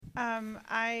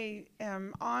I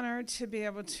am honored to be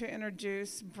able to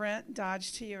introduce Brent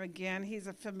Dodge to you again. He's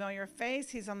a familiar face.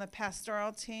 He's on the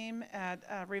pastoral team at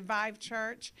Revive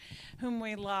Church, whom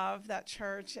we love, that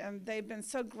church. And they've been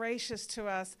so gracious to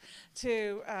us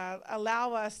to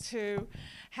allow us to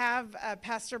have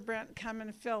Pastor Brent come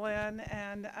and fill in.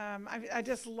 And I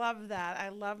just love that. I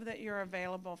love that you're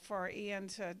available for Ian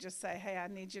to just say, hey, I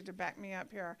need you to back me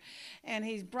up here. And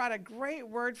he's brought a great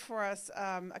word for us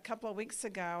a couple of weeks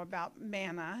ago about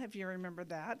manna, if you remember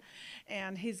that.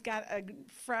 And he's got a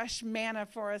fresh manna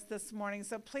for us this morning.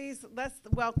 So please, let's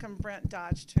welcome Brent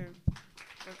Dodge to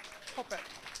the pulpit.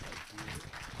 Thank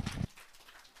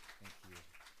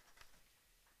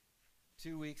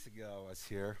you. 2 weeks ago, I was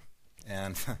here,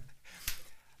 and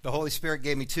the Holy Spirit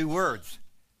gave me 2 words.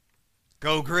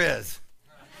 Go Grizz.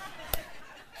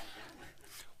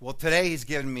 Well, today he's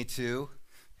given me 2.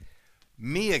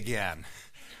 Me again.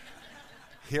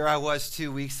 Here I was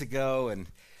 2 weeks ago and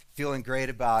feeling great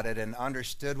about it and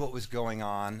understood what was going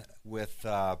on with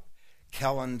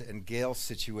Kellen and Gail's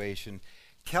situation.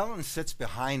 Kellen sits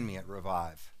behind me at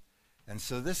Revive. And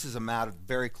so this is a matter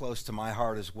very close to my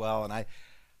heart as well. And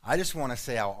I just want to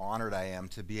say how honored I am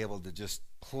to be able to just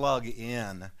plug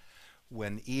in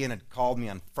when Ian had called me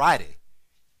on Friday.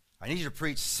 I need you to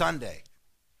preach Sunday.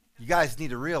 You guys need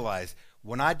to realize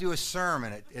when I do a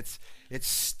sermon, it's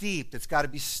steeped. It's got to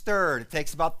be stirred. It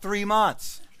takes about 3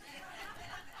 months.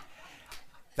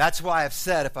 That's why I've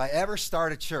said if I ever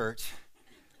start a church,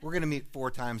 we're going to meet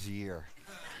 4 times a year.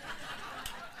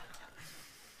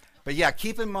 But yeah,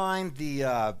 keep in mind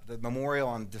the memorial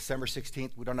on December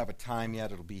 16th. We don't have a time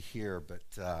yet. It'll be here.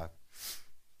 But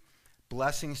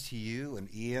blessings to you and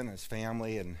Ian and his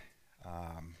family. And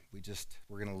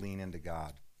we're going to lean into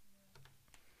God.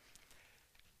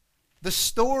 The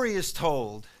story is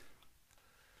told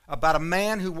about a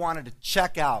man who wanted to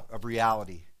check out of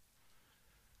reality,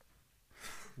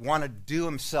 wanted to do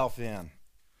himself in.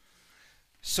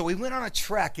 So he went on a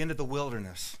trek into the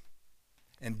wilderness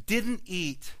and didn't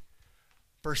eat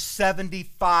for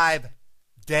 75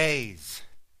 days.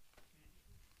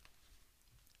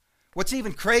 What's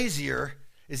even crazier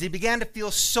is he began to feel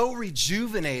so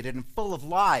rejuvenated and full of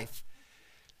life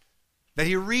that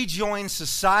he rejoined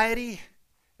society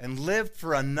and lived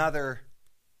for another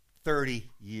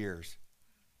 30 years.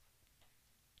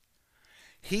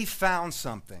 He found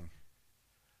something.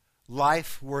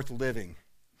 Life worth living.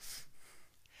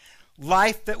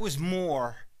 Life that was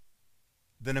more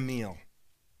than a meal.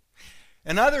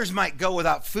 And others might go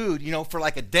without food, for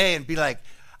like a day and be like,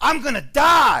 I'm going to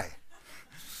die.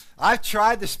 I've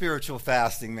tried the spiritual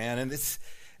fasting, man, and it's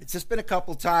just been a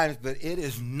couple times, but it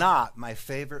is not my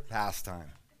favorite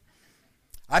pastime.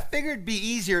 I figured it'd be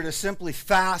easier to simply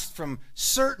fast from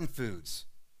certain foods,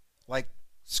 like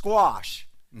squash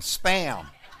and Spam.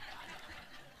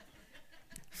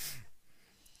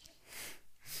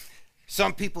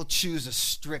 Some people choose a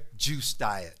strict juice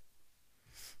diet.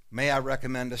 May I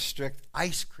recommend a strict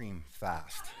ice cream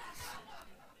fast?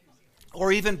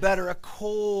 Or even better, a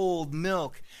cold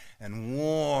milk and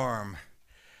warm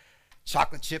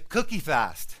chocolate chip cookie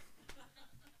fast.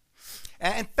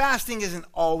 And fasting isn't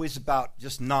always about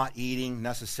just not eating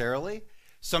necessarily.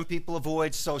 Some people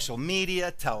avoid social media,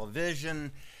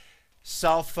 television,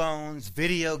 cell phones,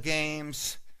 video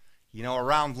games.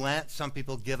 Around Lent, some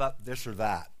people give up this or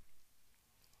that.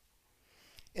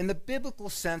 In the biblical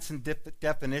sense and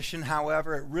definition,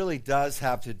 however, it really does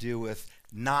have to do with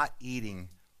not eating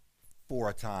for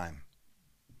a time.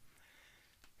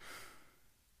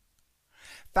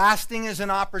 Fasting is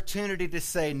an opportunity to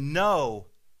say no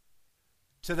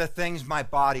to the things my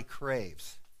body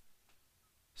craves,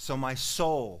 so my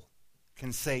soul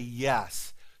can say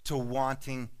yes to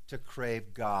wanting to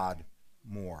crave God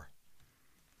more.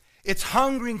 It's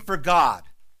hungering for God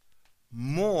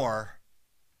more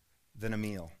than a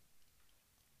meal.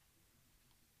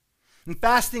 And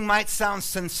fasting might sound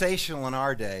sensational in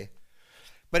our day,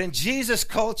 but in Jesus'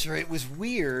 culture, it was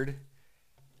weird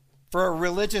for a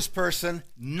religious person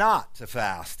not to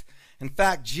fast. In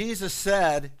fact, Jesus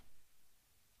said,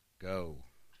 go.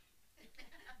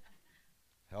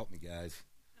 Help me, guys.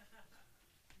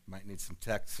 Might need some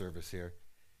tech service here.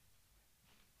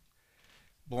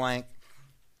 Blank.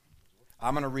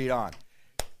 I'm going to read on.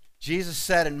 Jesus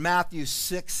said in Matthew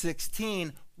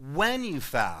 6:16, when you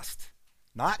fast,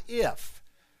 not if,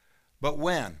 but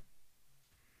when.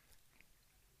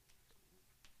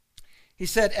 He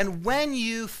said, and when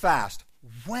you fast,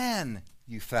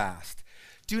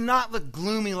 do not look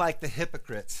gloomy like the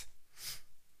hypocrites,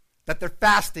 that their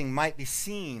fasting might be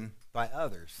seen by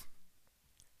others.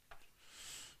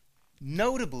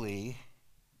 Notably,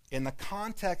 in the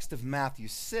context of Matthew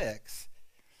 6,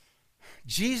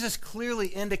 Jesus clearly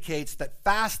indicates that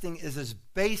fasting is as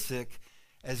basic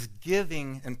as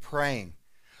giving and praying,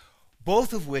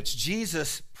 both of which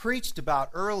Jesus preached about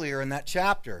earlier in that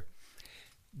chapter.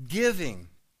 Giving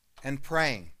and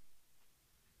praying.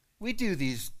 We do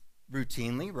these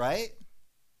routinely, right?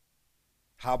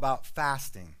 How about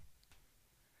fasting?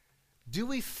 Do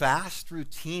we fast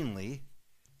routinely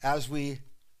as we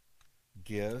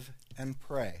give and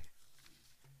pray?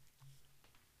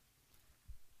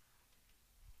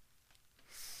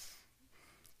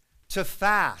 To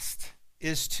fast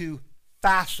is to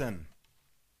fasten.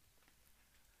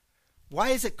 Why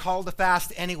is it called a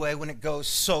fast anyway when it goes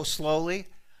so slowly?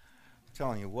 I'm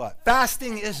telling you what.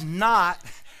 Fasting is not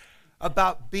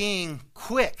about being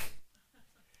quick.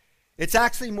 It's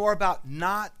actually more about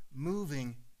not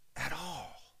moving at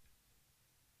all.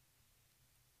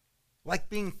 Like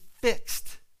being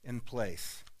fixed in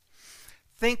place.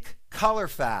 Think color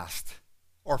fast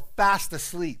or fast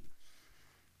asleep.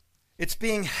 It's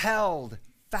being held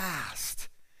fast.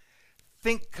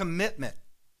 Think commitment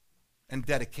and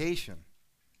dedication.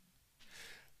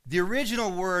 The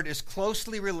original word is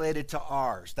closely related to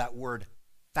ours, that word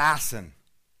fasten.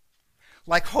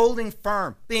 Like holding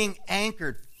firm, being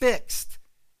anchored, fixed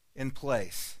in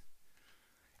place.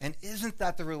 And isn't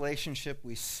that the relationship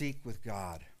we seek with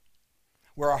God?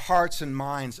 Where our hearts and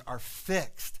minds are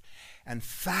fixed and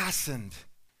fastened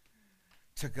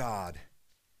to God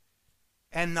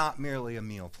and not merely a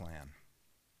meal plan.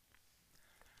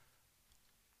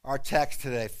 Our text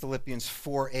today, Philippians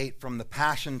 4:8 from the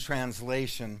Passion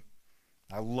Translation.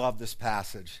 I love this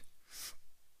passage.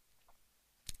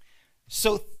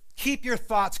 So keep your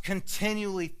thoughts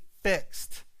continually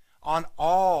fixed on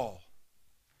all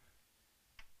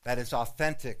that is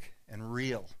authentic and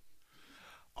real,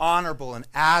 honorable and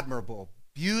admirable,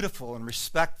 beautiful and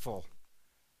respectful,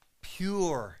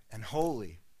 pure and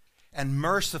holy, and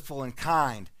merciful and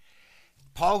kind.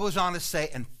 Paul goes on to say,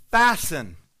 and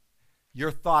fasten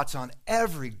your thoughts on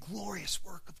every glorious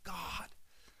work of God.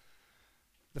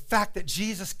 The fact that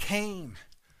Jesus came,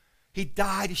 he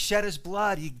died, he shed his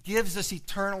blood, he gives us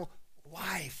eternal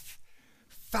life.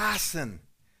 Fasten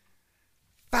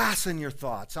your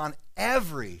thoughts on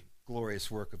every glorious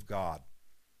work of God.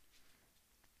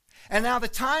 And now the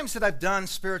times that I've done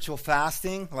spiritual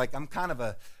fasting, like I'm kind of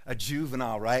a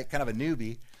juvenile, right? Kind of a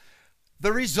newbie.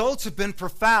 The results have been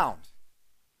profound.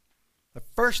 The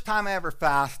first time I ever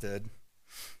fasted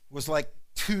was like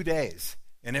 2 days,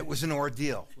 and it was an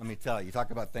ordeal, let me tell you.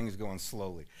 Talk about things going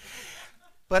slowly.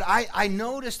 But I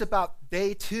noticed about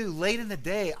day 2, late in the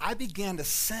day, I began to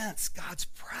sense God's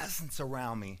presence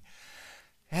around me.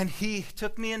 And he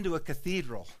took me into a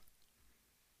cathedral.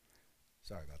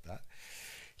 Sorry about that.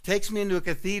 He takes me into a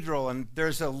cathedral, and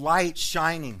there's a light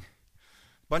shining.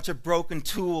 A bunch of broken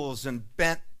tools and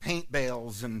bent paint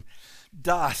bales and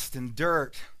dust and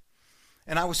dirt.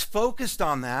 And I was focused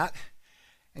on that.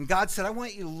 And God said, I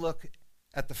want you to look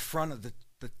at the front of the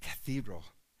cathedral.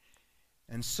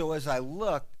 And so as I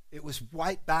looked, it was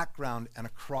white background and a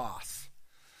cross.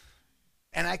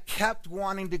 And I kept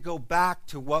wanting to go back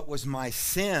to what was my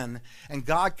sin. And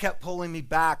God kept pulling me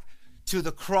back to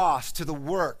the cross, to the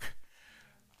work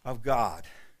of God.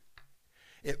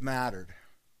 It mattered.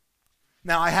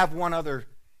 Now, I have one other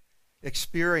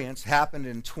experience, happened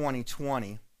in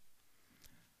 2020.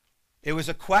 It was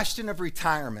a question of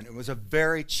retirement. It was a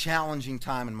very challenging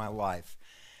time in my life.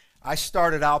 I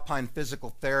started Alpine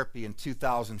Physical Therapy in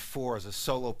 2004 as a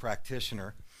solo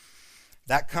practitioner.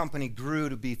 That company grew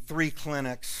to be 3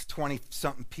 clinics,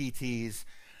 20-something PTs.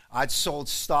 I'd sold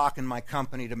stock in my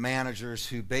company to managers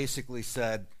who basically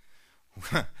said,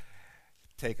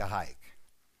 take a hike.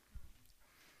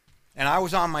 And I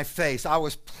was on my face. I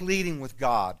was pleading with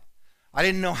God. I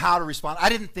didn't know how to respond. I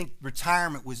didn't think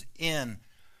retirement was in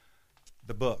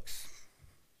the books.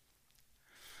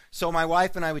 So my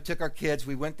wife and I, we took our kids,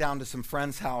 we went down to some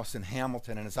friend's house in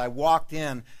Hamilton, and as I walked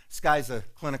in, this guy's a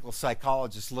clinical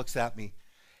psychologist, looks at me,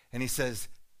 and he says,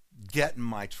 get in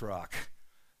my truck.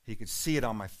 He could see it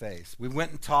on my face. We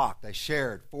went and talked. I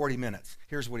shared 40 minutes.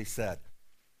 Here's what he said.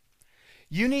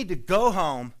 You need to go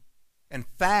home and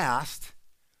fast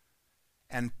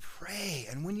and pray.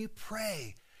 And when you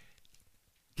pray,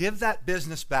 give that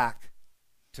business back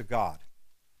to God.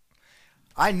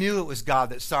 I knew it was God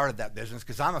that started that business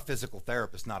because I'm a physical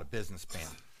therapist, not a businessman.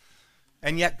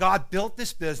 And yet God built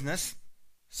this business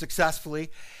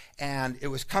successfully, and it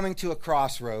was coming to a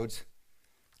crossroads,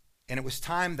 and it was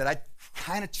time that I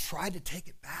kind of tried to take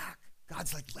it back.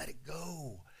 God's like, let it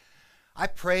go. I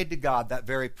prayed to God that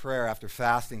very prayer after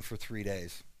fasting for 3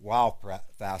 days, while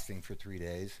fasting for 3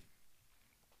 days.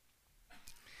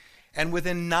 And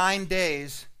within 9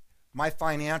 days, my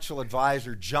financial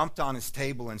advisor jumped on his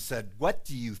table and said, "What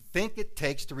do you think it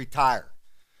takes to retire?"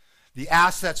 The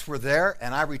assets were there,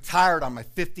 and I retired on my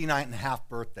 59th and a half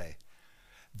birthday.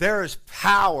 There is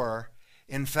power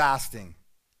in fasting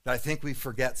that I think we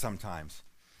forget sometimes.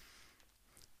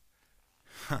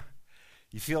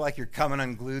 You feel like you're coming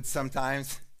unglued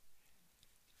sometimes?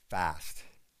 Fast.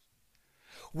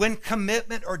 When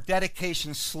commitment or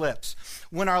dedication slips,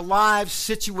 when our lives,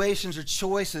 situations, or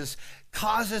choices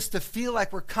cause us to feel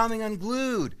like we're coming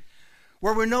unglued,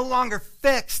 where we're no longer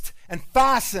fixed and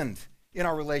fastened in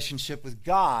our relationship with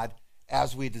God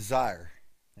as we desire.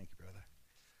 Thank you, brother.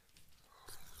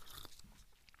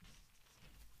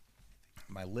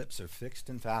 My lips are fixed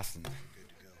and fastened. Good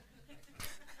to go.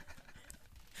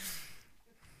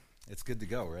 It's good to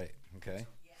go, right? Okay.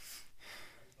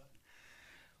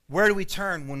 Where do we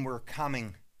turn when we're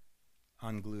coming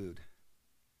unglued?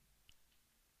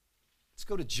 Let's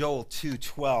go to Joel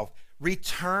 2:12.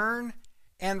 Return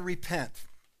and repent.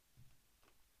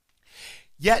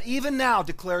 Yet even now,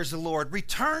 declares the Lord,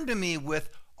 return to me with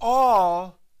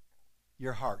all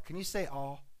your heart. Can you say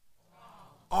all?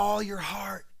 All your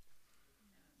heart.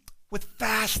 With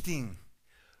fasting,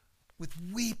 with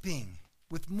weeping,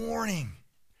 with mourning.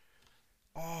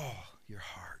 All your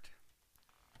heart.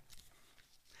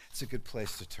 It's a good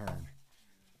place to turn.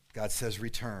 God says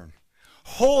return.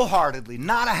 Wholeheartedly,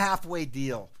 not a halfway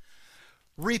deal.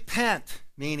 Repent,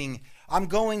 meaning I'm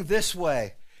going this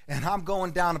way and I'm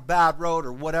going down a bad road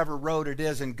or whatever road it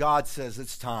is, and God says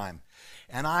it's time.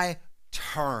 And I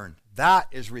turn. That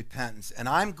is repentance. And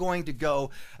I'm going to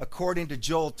go, according to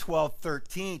Joel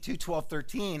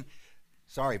 2:13,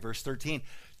 verse 13,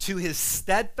 to his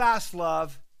steadfast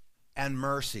love and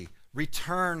mercy.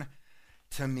 Return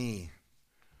to me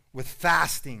with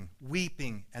fasting,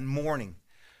 weeping, and mourning.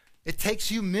 It takes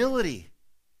humility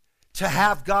to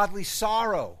have godly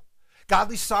sorrow.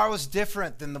 Godly sorrow is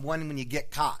different than the one when you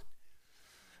get caught.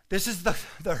 This is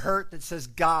the hurt that says,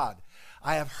 God,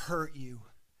 I have hurt you,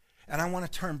 and I want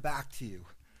to turn back to you.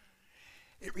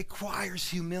 It requires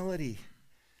humility,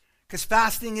 because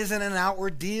fasting isn't an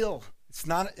outward deal. It's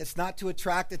not to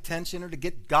attract attention or to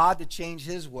get God to change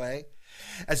his way,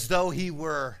 as though he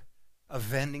were a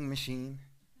vending machine.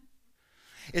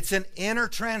 It's an inner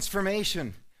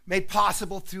transformation made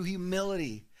possible through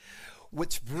humility,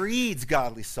 which breeds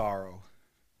godly sorrow.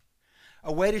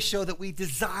 A way to show that we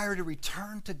desire to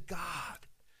return to God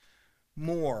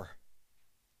more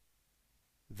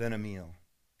than a meal.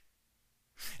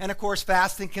 And of course,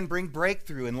 fasting can bring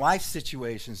breakthrough in life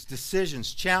situations,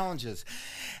 decisions, challenges,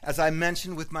 as I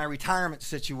mentioned with my retirement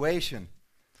situation.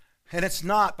 And it's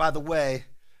not, by the way,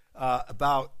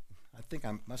 about, I think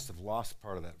I must have lost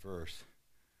part of that verse.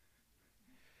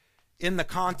 In the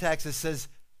context, it says,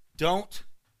 don't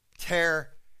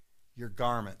tear your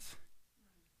garments.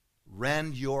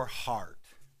 Rend your heart.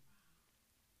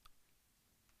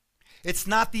 It's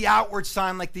not the outward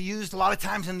sign like they used a lot of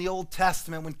times in the Old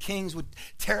Testament when kings would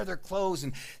tear their clothes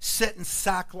and sit in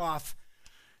sackcloth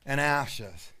and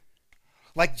ashes.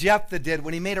 Like Jephthah did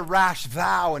when he made a rash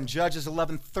vow in Judges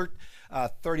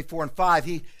 34 and 5.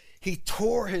 He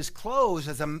tore his clothes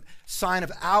as a sign of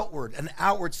an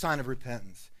outward sign of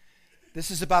repentance.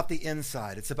 This is about the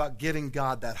inside. It's about giving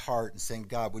God that heart and saying,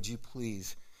 God, would you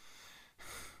please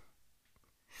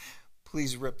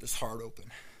rip this heart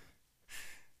open.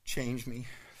 Change me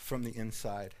from the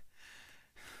inside.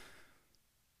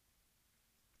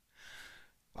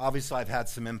 Obviously, I've had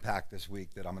some impact this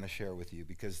week that I'm going to share with you,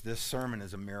 because this sermon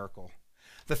is a miracle.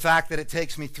 The fact that it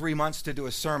takes me 3 months to do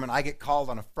a sermon, I get called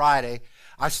on a Friday.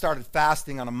 I started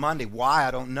fasting on a Monday. Why?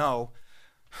 I don't know.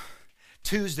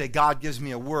 Tuesday, God gives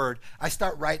me a word. I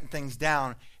start writing things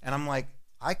down, and I'm like,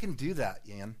 I can do that,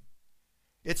 Ian.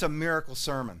 It's a miracle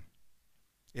sermon.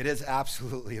 It is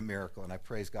absolutely a miracle, and I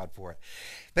praise God for it.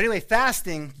 But anyway,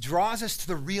 fasting draws us to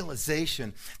the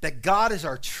realization that God is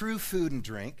our true food and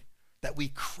drink, that we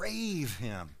crave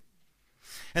him,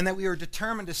 and that we are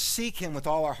determined to seek him with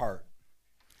all our heart,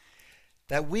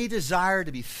 that we desire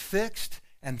to be fixed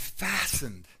and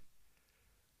fastened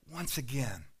once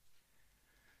again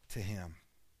to him,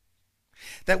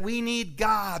 that we need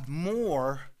God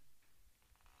more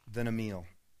than a meal.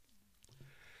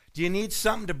 Do you need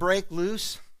something to break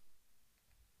loose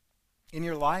in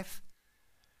your life?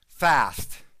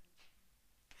 Fast.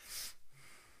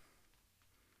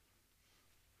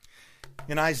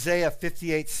 In Isaiah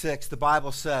 58:6, the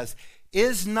Bible says,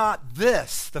 is not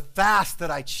this the fast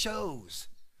that I choose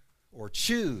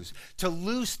to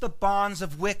loose the bonds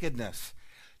of wickedness,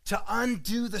 to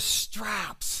undo the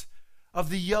straps of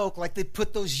the yoke, like they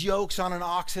put those yokes on an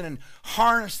oxen and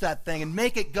harness that thing and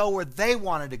make it go where they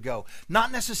wanted to go,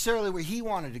 not necessarily where he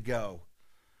wanted to go.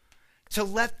 To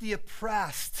let the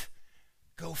oppressed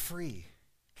go free.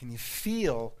 Can you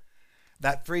feel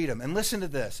that freedom? And listen to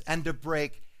this. And to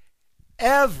break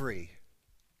every,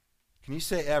 can you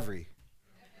say every?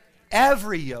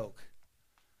 Every yoke.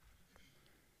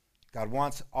 God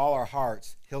wants all our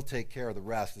hearts. He'll take care of the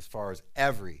rest as far as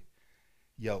every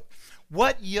yoke.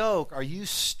 What yoke are you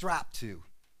strapped to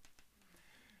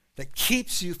that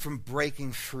keeps you from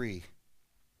breaking free?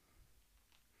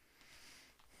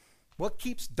 What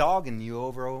keeps dogging you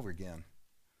over and over again?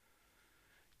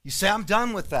 You say, I'm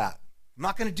done with that. I'm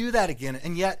not going to do that again.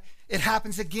 And yet it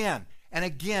happens again and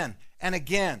again and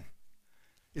again.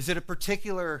 Is it a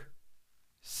particular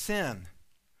sin,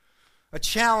 a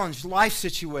challenged life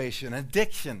situation,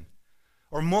 addiction,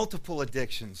 or multiple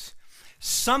addictions?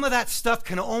 Some of that stuff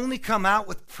can only come out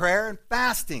with prayer and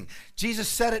fasting. Jesus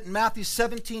said it in Matthew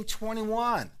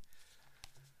 17:21.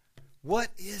 What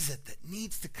is it that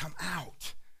needs to come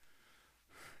out?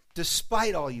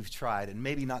 Despite all you've tried and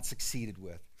maybe not succeeded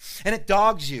with. And it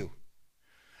dogs you.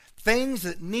 Things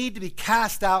that need to be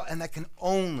cast out and that can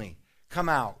only come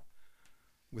out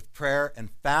with prayer and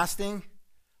fasting.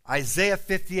 Isaiah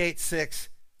 58:6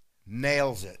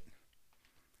 nails it.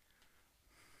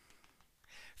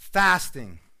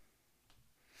 Fasting.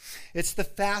 It's the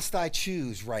fast I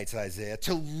choose, writes Isaiah,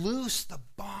 to loose the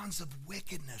bonds of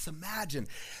wickedness. Imagine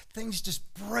things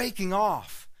just breaking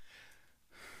off.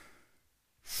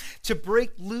 To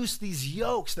break loose these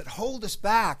yokes that hold us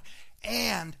back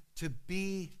and to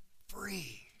be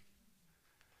free.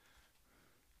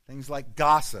 Things like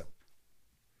gossip,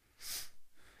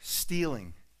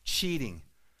 stealing, cheating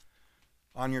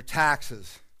on your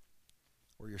taxes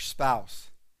or your spouse,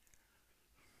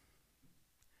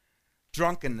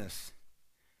 drunkenness,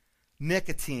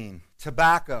 nicotine,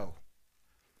 tobacco,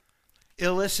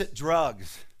 illicit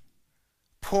drugs,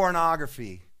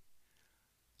 pornography,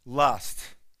 lust.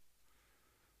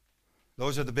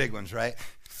 Those are the big ones, right?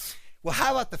 Well,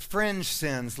 how about the fringe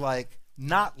sins like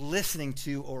not listening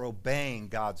to or obeying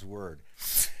God's word?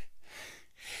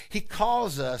 He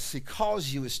calls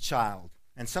you his child,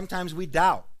 and sometimes we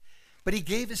doubt. But he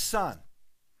gave his son.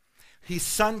 His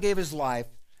son gave his life,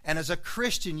 and as a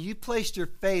Christian, you placed your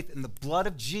faith in the blood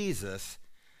of Jesus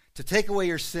to take away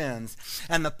your sins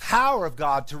and the power of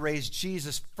God to raise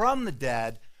Jesus from the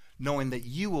dead, knowing that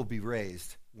you will be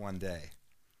raised one day.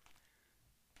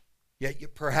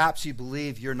 Yet perhaps you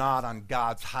believe you're not on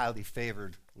God's highly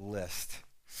favored list.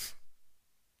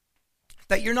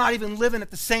 That you're not even living at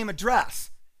the same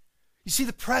address. You see,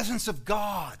 the presence of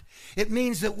God, it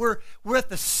means that we're at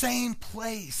the same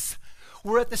place.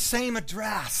 We're at the same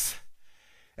address.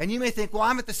 And you may think, well,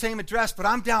 I'm at the same address, but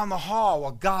I'm down the hall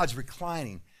while God's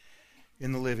reclining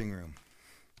in the living room.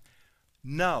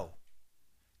 No,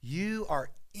 you are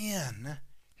in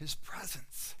his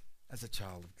presence as a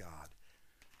child of God,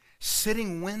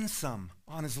 sitting winsome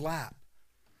on his lap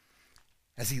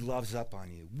as he loves up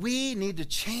on you. We need to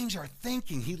change our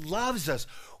thinking. He loves us.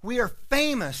 We are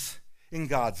famous in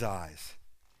God's eyes.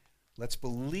 Let's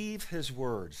believe his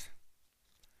words.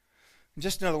 And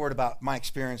just another word about my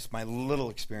experience, my little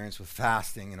experience with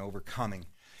fasting and overcoming.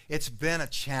 It's been a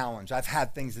challenge. I've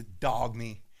had things that dog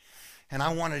me, and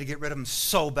I wanted to get rid of them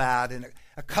so bad. And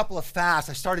a couple of fasts,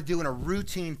 I started doing a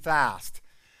routine fast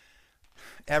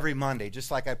every Monday,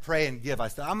 just like I pray and give. I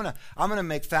said, I'm gonna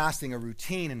make fasting a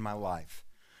routine in my life.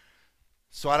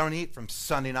 So I don't eat from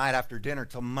Sunday night after dinner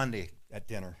till Monday at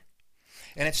dinner.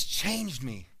 And it's changed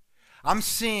me. I'm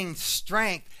seeing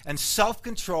strength and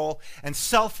self-control and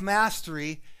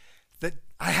self-mastery that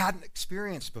I hadn't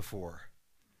experienced before.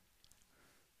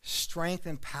 Strength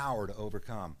and power to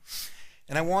overcome.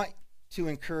 And I want to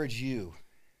encourage you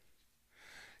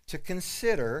to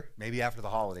consider, maybe after the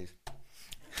holidays,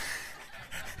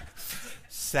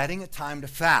 setting a time to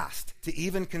fast, to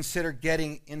even consider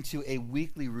getting into a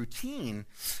weekly routine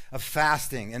of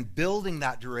fasting and building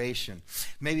that duration,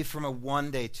 maybe from a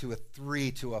 1 day to a 3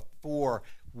 to a 4,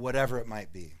 whatever it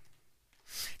might be.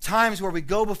 Times where we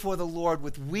go before the Lord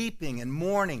with weeping and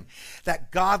mourning,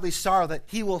 that godly sorrow, that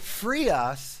he will free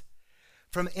us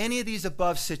from any of these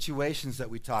above situations that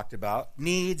we talked about,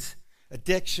 needs,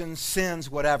 addictions, sins,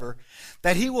 whatever,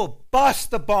 that he will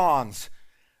bust the bonds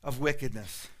of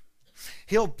wickedness.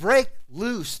 He'll break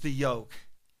loose the yoke,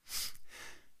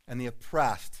 and the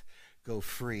oppressed go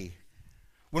free.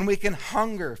 When we can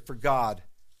hunger for God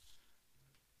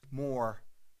more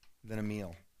than a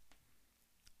meal.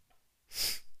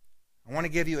 I want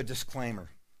to give you a disclaimer.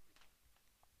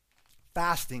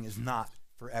 Fasting is not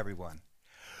for everyone.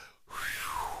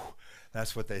 Whew.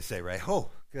 That's what they say, right? Oh,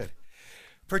 good.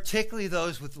 Particularly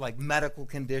those with like medical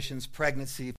conditions,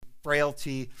 pregnancy,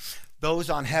 frailty, those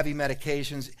on heavy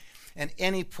medications, and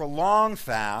any prolonged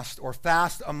fast or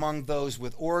fast among those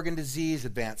with organ disease,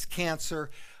 advanced cancer,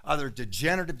 other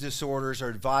degenerative disorders are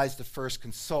advised to first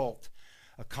consult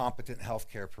a competent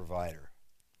healthcare provider.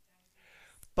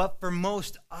 But for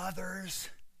most others,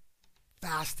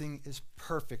 fasting is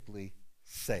perfectly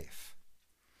safe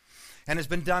and has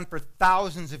been done for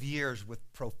thousands of years with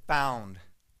profound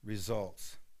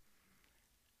results.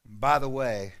 By the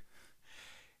way,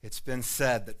 it's been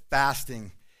said that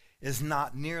fasting is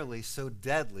not nearly so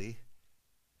deadly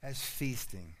as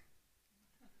feasting.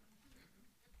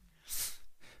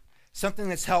 Something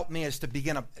that's helped me is to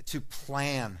begin to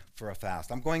plan for a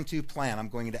fast. I'm going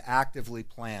to actively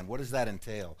plan. What does that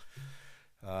entail?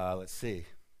 Let's see.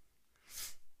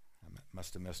 I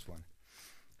must have missed one.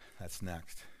 That's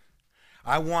next.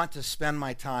 I want to spend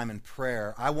my time in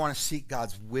prayer. I want to seek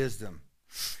God's wisdom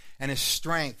and his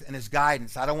strength and his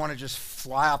guidance. I don't want to just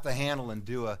fly off the handle and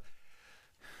do a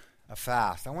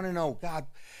fast. I want to know, God,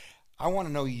 I want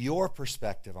to know your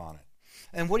perspective on it.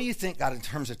 And what do you think, God, in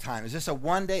terms of time? Is this a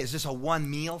one day? Is this a one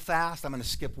meal fast? I'm going to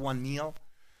skip one meal.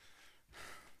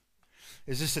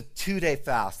 Is this a 2-day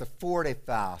fast, a 4-day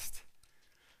fast?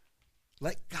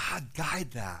 Let God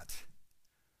guide that.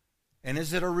 And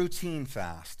is it a routine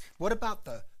fast? What about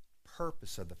the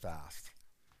purpose of the fast?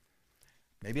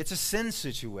 Maybe it's a sin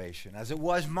situation, as it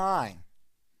was mine.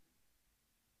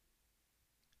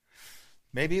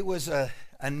 Maybe it was a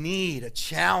need, a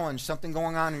challenge, something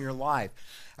going on in your life.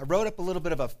 I wrote up a little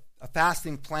bit of a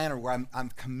fasting planner where I'm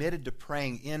committed to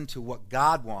praying into what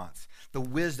God wants, the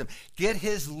wisdom. Get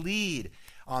his lead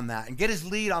on that and get his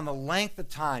lead on the length of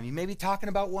time. He may be talking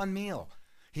about one meal.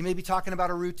 He may be talking about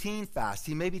a routine fast.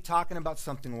 He may be talking about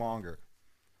something longer.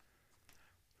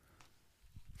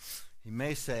 He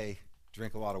may say,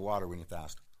 drink a lot of water when you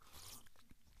fast.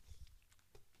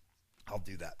 I'll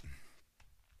do that.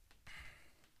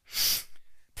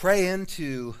 Pray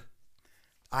into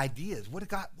ideas. What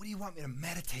do you want me to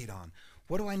meditate on?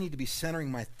 What do I need to be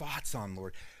centering my thoughts on,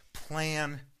 Lord?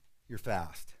 Plan your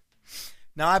fast.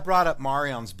 Now, I brought up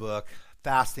Marian's book,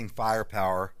 Fasting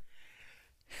Firepower.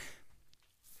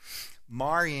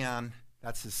 Marian,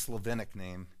 that's his Slovenic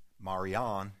name.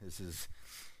 Marian is his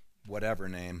whatever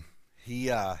name. He's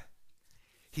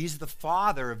the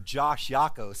father of Josh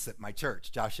Yakos at my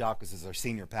church. Josh Yakos is our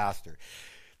senior pastor.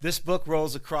 This book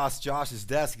rolls across Josh's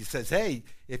desk. He says, hey,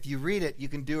 if you read it, you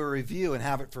can do a review and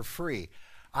have it for free.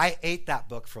 I ate that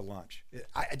book for lunch.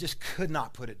 I just could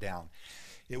not put it down.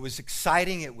 It was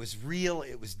exciting. It was real.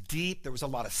 It was deep. There was a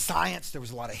lot of science. There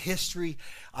was a lot of history.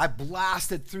 I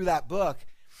blasted through that book,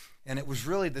 and it was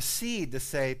really the seed to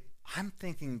say, I'm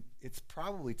thinking it's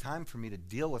probably time for me to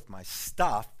deal with my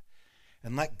stuff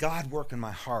and let God work in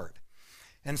my heart.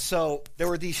 And so there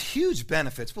were these huge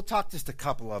benefits. We'll talk just a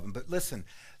couple of them. But listen,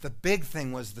 the big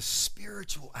thing was the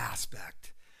spiritual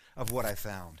aspect of what I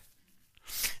found.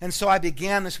 And so I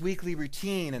began this weekly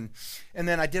routine, and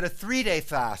then I did a 3-day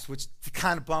fast, which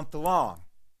kind of bumped along.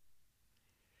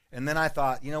 And then I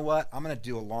thought, you know what? I'm going to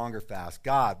do a longer fast.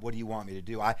 God, what do you want me to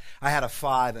do? I had a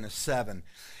 5 and a 7.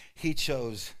 He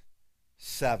chose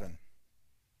 7.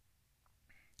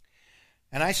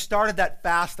 And I started that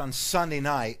fast on Sunday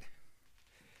night,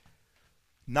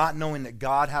 not knowing that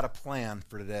God had a plan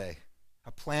for today,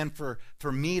 a plan for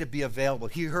me to be available.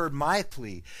 He heard my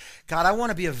plea. God, I want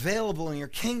to be available in your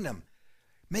kingdom.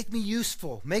 Make me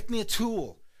useful. Make me a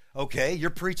tool. Okay, you're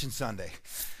preaching Sunday.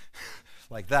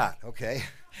 Like that, okay?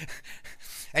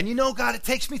 And you know, God, it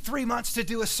takes me 3 months to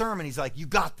do a sermon. He's like, you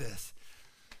got this.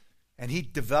 And he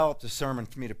developed a sermon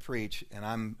for me to preach,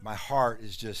 and my heart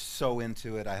is just so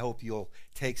into it. I hope you'll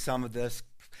take some of this,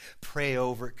 pray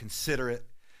over it, consider it.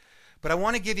 But I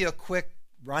want to give you a quick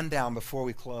rundown before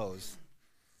we close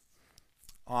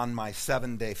on my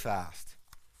 7-day fast,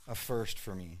 a first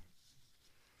for me.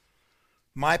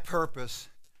 My purpose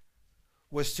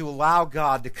was to allow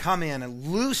God to come in and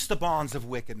loose the bonds of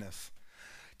wickedness,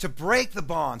 to break the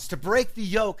bonds, to break the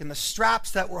yoke and the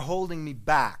straps that were holding me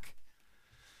back.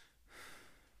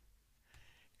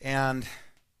 And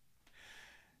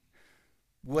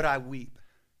would I weep?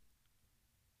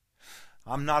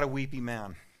 I'm not a weepy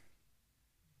man.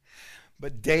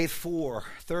 But day 4,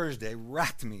 Thursday,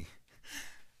 wrecked me.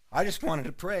 I just wanted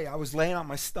to pray. I was laying on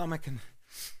my stomach, and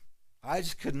I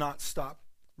just could not stop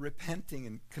repenting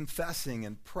and confessing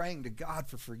and praying to God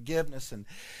for forgiveness and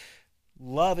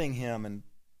loving him and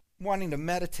wanting to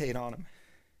meditate on him.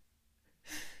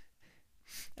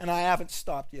 And I haven't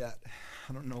stopped yet.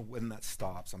 I don't know when that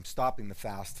stops. I'm stopping the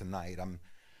fast tonight.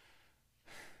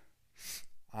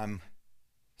 I'm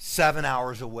 7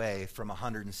 hours away from a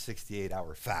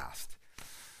 168-hour fast.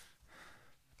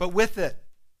 But with it,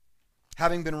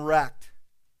 having been wrecked,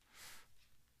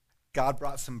 God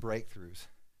brought some breakthroughs.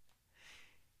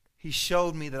 He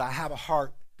showed me that I have a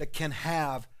heart that can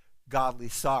have godly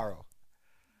sorrow.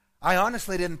 I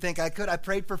honestly didn't think I could. I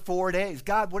prayed for 4 days.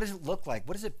 God, what does it look like?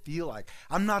 What does it feel like?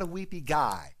 I'm not a weepy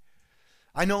guy.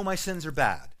 I know my sins are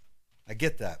bad. I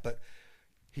get that. But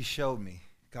he showed me.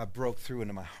 God broke through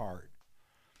into my heart.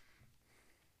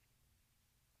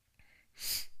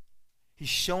 He's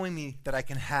showing me that I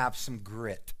can have some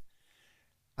grit.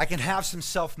 I can have some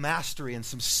self-mastery and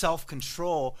some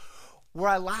self-control where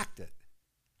I lacked it.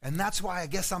 And that's why I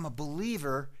guess I'm a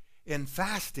believer in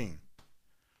fasting.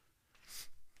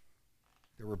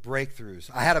 There were breakthroughs.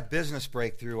 I had a business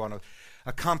breakthrough on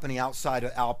a company outside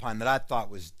of Alpine that I thought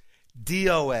was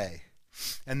DOA.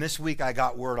 And this week I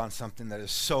got word on something that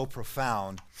is so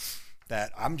profound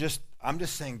that I'm just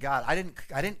saying, God, I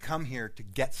didn't come here to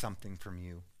get something from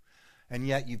you. And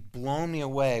yet you've blown me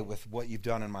away with what you've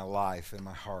done in my life and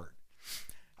my heart.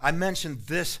 I mentioned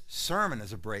this sermon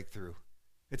as a breakthrough.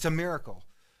 It's a miracle.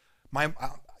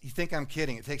 You think I'm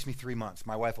kidding. It takes me 3 months.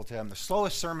 My wife will tell you I'm the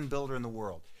slowest sermon builder in the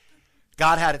world.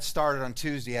 God had it started on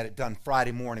Tuesday, had it done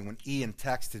Friday morning when Ian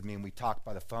texted me and we talked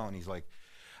by the phone. He's like,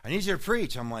 I need you to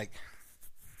preach. I'm like,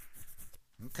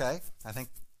 okay. I think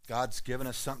God's given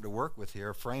us something to work with here,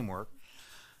 a framework.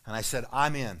 And I said,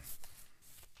 I'm in.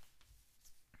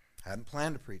 I hadn't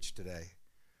planned to preach today.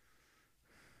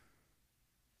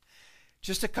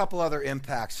 Just a couple other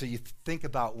impacts so you think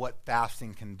about what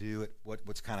fasting can do,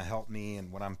 what's kind of helped me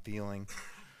and what I'm feeling.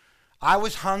 I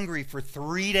was hungry for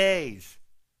 3 days.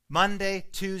 Monday,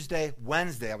 Tuesday,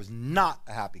 Wednesday. I was not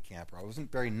a happy camper. I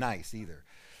wasn't very nice either.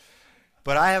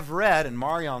 But I have read, and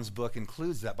Marion's book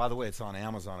includes that. By the way, it's on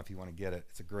Amazon if you want to get it.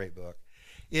 It's a great book.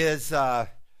 Is that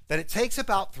it takes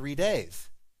about 3 days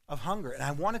of hunger. And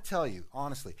I want to tell you,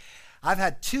 honestly, I've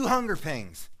had 2 hunger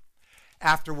pangs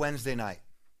after Wednesday night.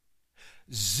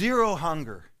 0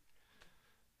 hunger.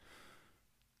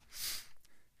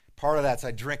 Part of that's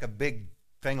I drink a big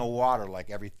thing of water like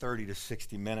every 30 to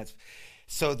 60 minutes.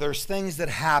 So there's things that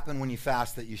happen when you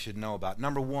fast that you should know about.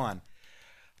 Number 1,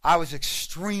 I was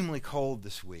extremely cold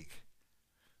this week.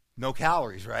 No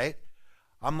calories, right?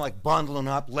 I'm like bundling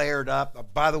up, layered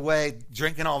up. By the way,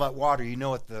 drinking all that water, you know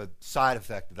what the side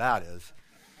effect of that is.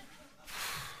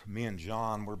 Me and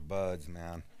John, we're buds,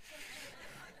 man.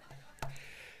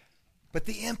 But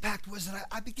the impact was that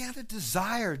I began to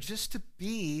desire just to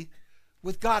be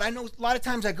with God. I know a lot of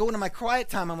times I go into my quiet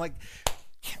time, I'm like,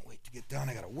 can't wait to get done.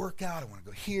 I got to work out. I want to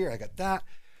go here. I got that.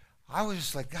 I was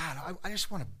just like, God, I just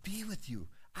want to be with you.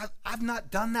 I've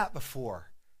not done that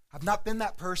before. I've not been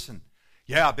that person.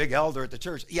 Yeah, big elder at the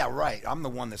church. Yeah, right. I'm the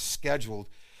one that's scheduled.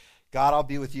 God, I'll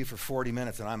be with you for 40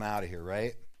 minutes and I'm out of here,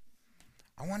 right?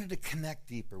 I wanted to connect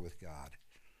deeper with God.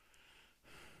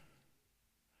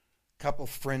 Couple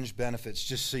fringe benefits,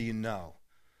 just so you know.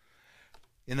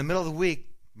 In the middle of the week,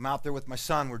 I'm out there with my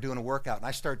son. We're doing a workout, and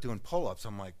I start doing pull-ups.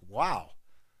 I'm like, wow,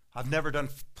 I've never done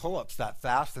pull-ups that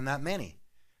fast and that many.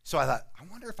 So I thought, I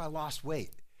wonder if I lost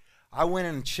weight. I went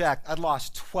in and checked. I'd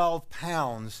lost 12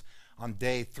 pounds on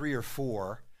day 3 or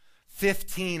 4,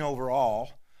 15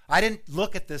 overall. I didn't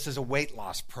look at this as a weight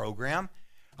loss program.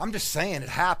 I'm just saying it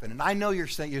happened. And I know you're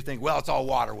thinking, well, it's all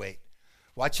water weight.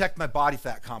 Well, I checked my body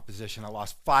fat composition. I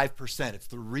lost 5%. It's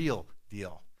the real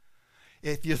deal.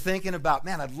 If you're thinking about,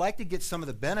 man, I'd like to get some of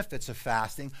the benefits of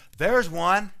fasting, there's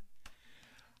one.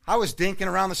 I was dinking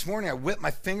around this morning. I whipped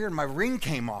my finger and my ring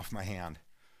came off my hand.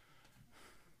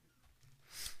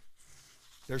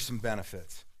 There's some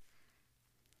benefits.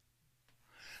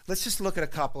 Let's just look at a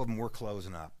couple of them. We're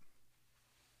closing up.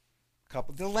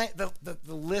 The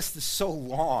list is so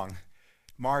long.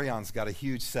 Marion's got a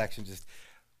huge section, just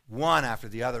one after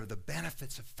the other, the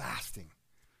benefits of fasting.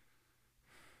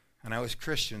 And as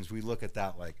Christians, we look at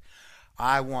that like,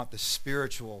 I want the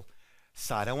spiritual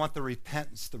side. I want the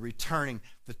repentance, the returning,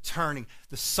 the turning,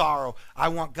 the sorrow. I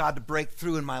want God to break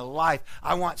through in my life.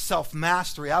 I want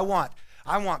self-mastery. I want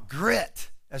grit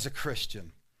as a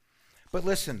Christian. But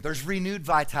listen, there's renewed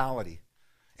vitality,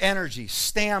 energy,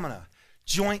 stamina,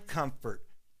 joint comfort.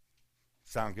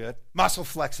 Sound good? Muscle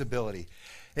flexibility.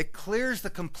 It clears the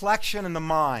complexion and the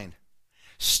mind,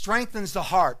 strengthens the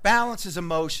heart, balances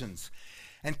emotions,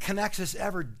 and connects us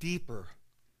ever deeper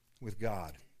with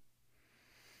God.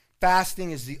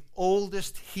 Fasting is the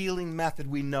oldest healing method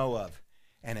we know of,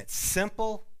 and it's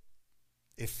simple,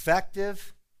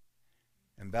 effective,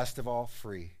 and best of all,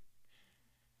 free.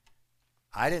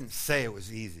 I didn't say it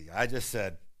was easy. I just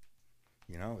said,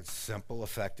 it's simple,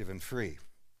 effective, and free.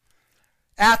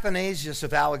 Athanasius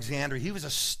of Alexandria, he was a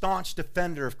staunch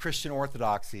defender of Christian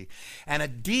orthodoxy and a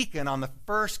deacon on the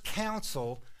first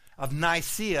council of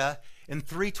Nicaea in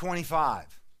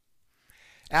 325.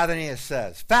 Athanasius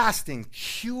says, fasting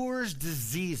cures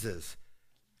diseases,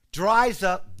 dries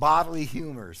up bodily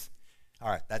humors. All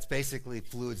right, that's basically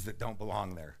fluids that don't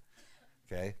belong there.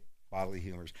 Okay, bodily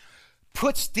humors.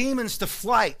 Puts demons to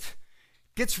flight,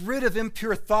 gets rid of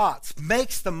impure thoughts,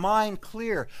 makes the mind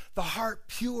clear, the heart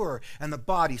pure, and the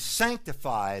body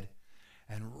sanctified,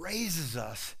 and raises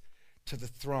us to the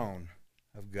throne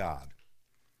of God.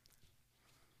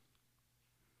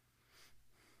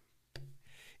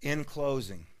 In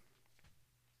closing,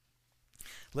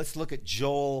 let's look at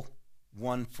Joel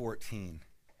 1:14.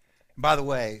 By the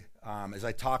way, as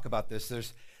I talk about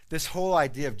this whole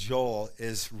idea of Joel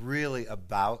is really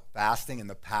about fasting and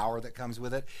the power that comes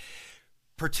with it,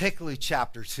 particularly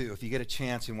chapter 2. If you get a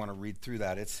chance, you want to read through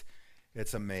that.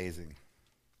 It's amazing.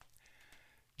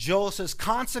 Joel says,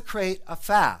 consecrate a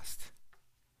fast.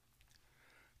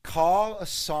 Call a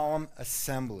solemn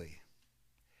assembly.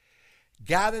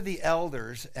 Gather the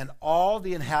elders and all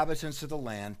the inhabitants of the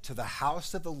land to the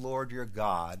house of the Lord your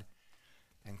God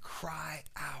and cry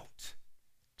out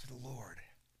to the Lord.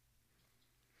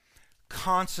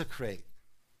 Consecrate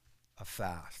a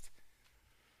fast.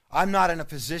 I'm not in a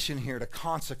position here to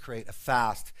consecrate a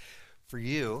fast for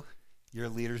you. Your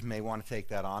leaders may want to take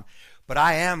that on. But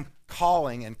I am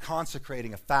calling and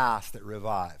consecrating a fast at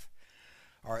Revive.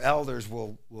 Our elders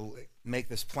will make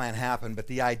this plan happen, but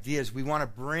the idea is we want to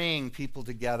bring people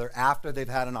together after they've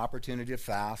had an opportunity to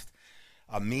fast.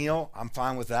 A meal, I'm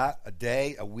fine with that. A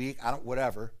day, a week,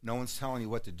 whatever. No one's telling you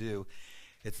what to do.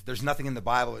 There's nothing in the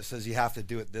Bible that says you have to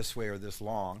do it this way or this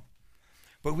long.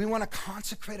 But we want to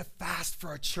consecrate a fast for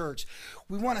our church.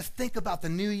 We want to think about the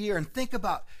new year and think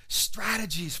about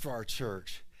strategies for our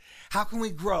church. How can we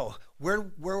grow?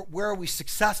 Where are we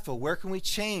successful? Where can we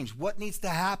change? What needs to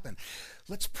happen?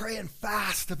 Let's pray and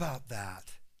fast about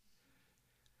that.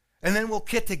 And then we'll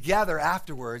get together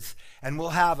afterwards and we'll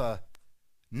have a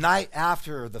night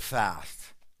after the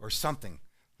fast or something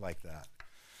like that.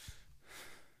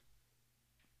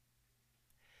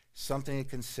 Something to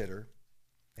consider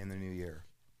in the new year.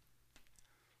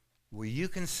 Will you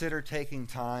consider taking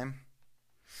time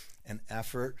and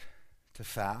effort to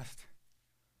fast?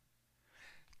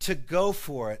 To go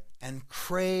for it and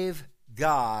crave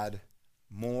God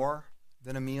more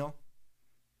than a meal?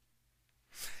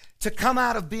 To come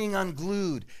out of being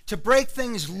unglued, to break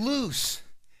things loose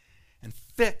and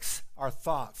fix our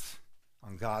thoughts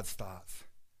on God's thoughts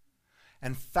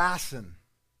and fasten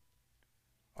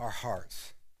our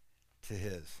hearts to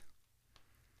His.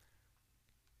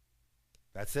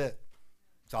 That's it.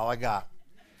 That's all I got.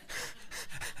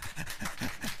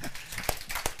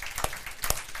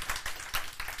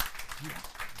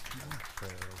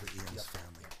 Prayer over Ian's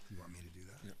family. You want me to do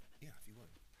that? Yeah, if you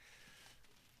would.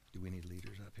 Do we need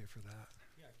leaders up here for that?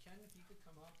 Yeah, Ken, if you could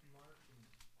come up, and Mark, and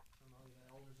some of the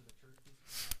elders of the church, please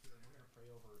come up here, and we're going to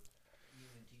pray over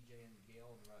Ian and TJ and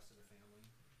Gail and the rest of the family.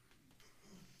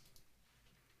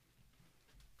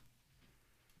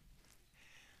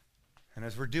 And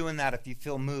as we're doing that, if you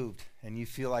feel moved and you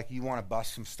feel like you want to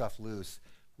bust some stuff loose,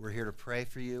 we're here to pray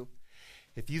for you.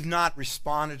 If you've not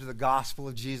responded to the gospel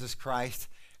of Jesus Christ,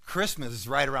 Christmas is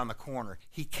right around the corner.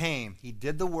 He came. He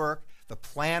did the work. The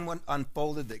plan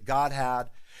unfolded that God had,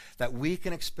 that we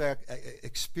can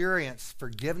experience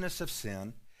forgiveness of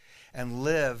sin and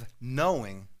live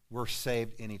knowing we're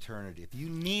saved in eternity. If you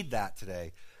need that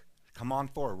today, come on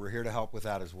forward. We're here to help with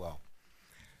that as well.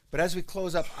 But as we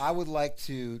close up, I would like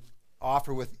to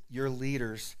offer with your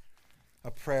leaders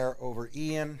a prayer over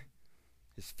Ian,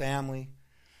 his family,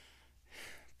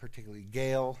 particularly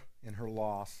Gail in her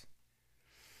loss,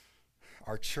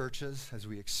 our churches as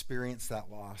we experience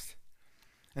that loss.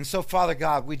 And so, Father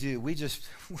God, we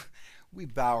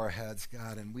bow our heads,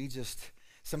 God, and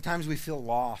sometimes we feel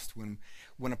lost when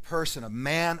a person, a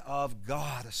man of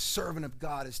God, a servant of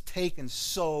God is taken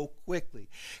so quickly.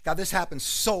 God, this happens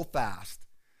so fast,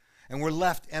 and we're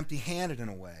left empty-handed in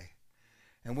a way.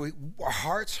 And our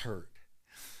hearts hurt.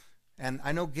 And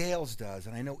I know Gail's does,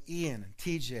 and I know Ian and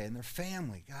TJ and their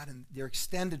family, God, and their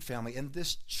extended family, and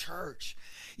this church.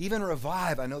 Even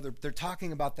Revive, I know they're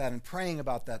talking about that and praying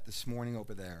about that this morning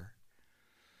over there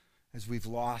as we've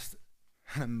lost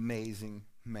an amazing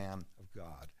man of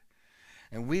God.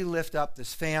 And we lift up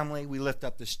this family, we lift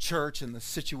up this church and the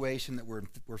situation that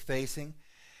we're facing.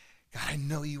 God, I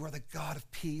know you are the God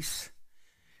of peace.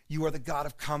 You are the God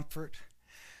of comfort.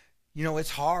 You know, it's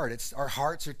hard. Our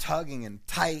hearts are tugging and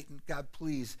tight. And God,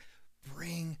 please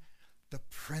bring the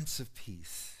Prince of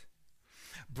Peace.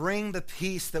 bring the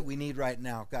peace that we need right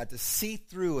now, God, to see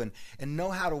through and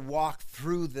know how to walk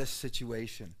through this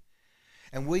situation.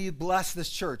 And will you bless this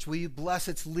church? Will you bless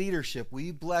its leadership? Will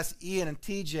you bless Ian and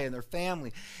TJ and their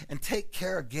family and take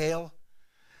care of Gail?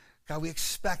 God, we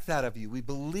expect that of you. We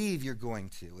believe you're going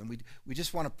to. And we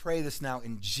just want to pray this now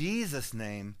in Jesus'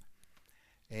 name.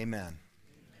 Amen.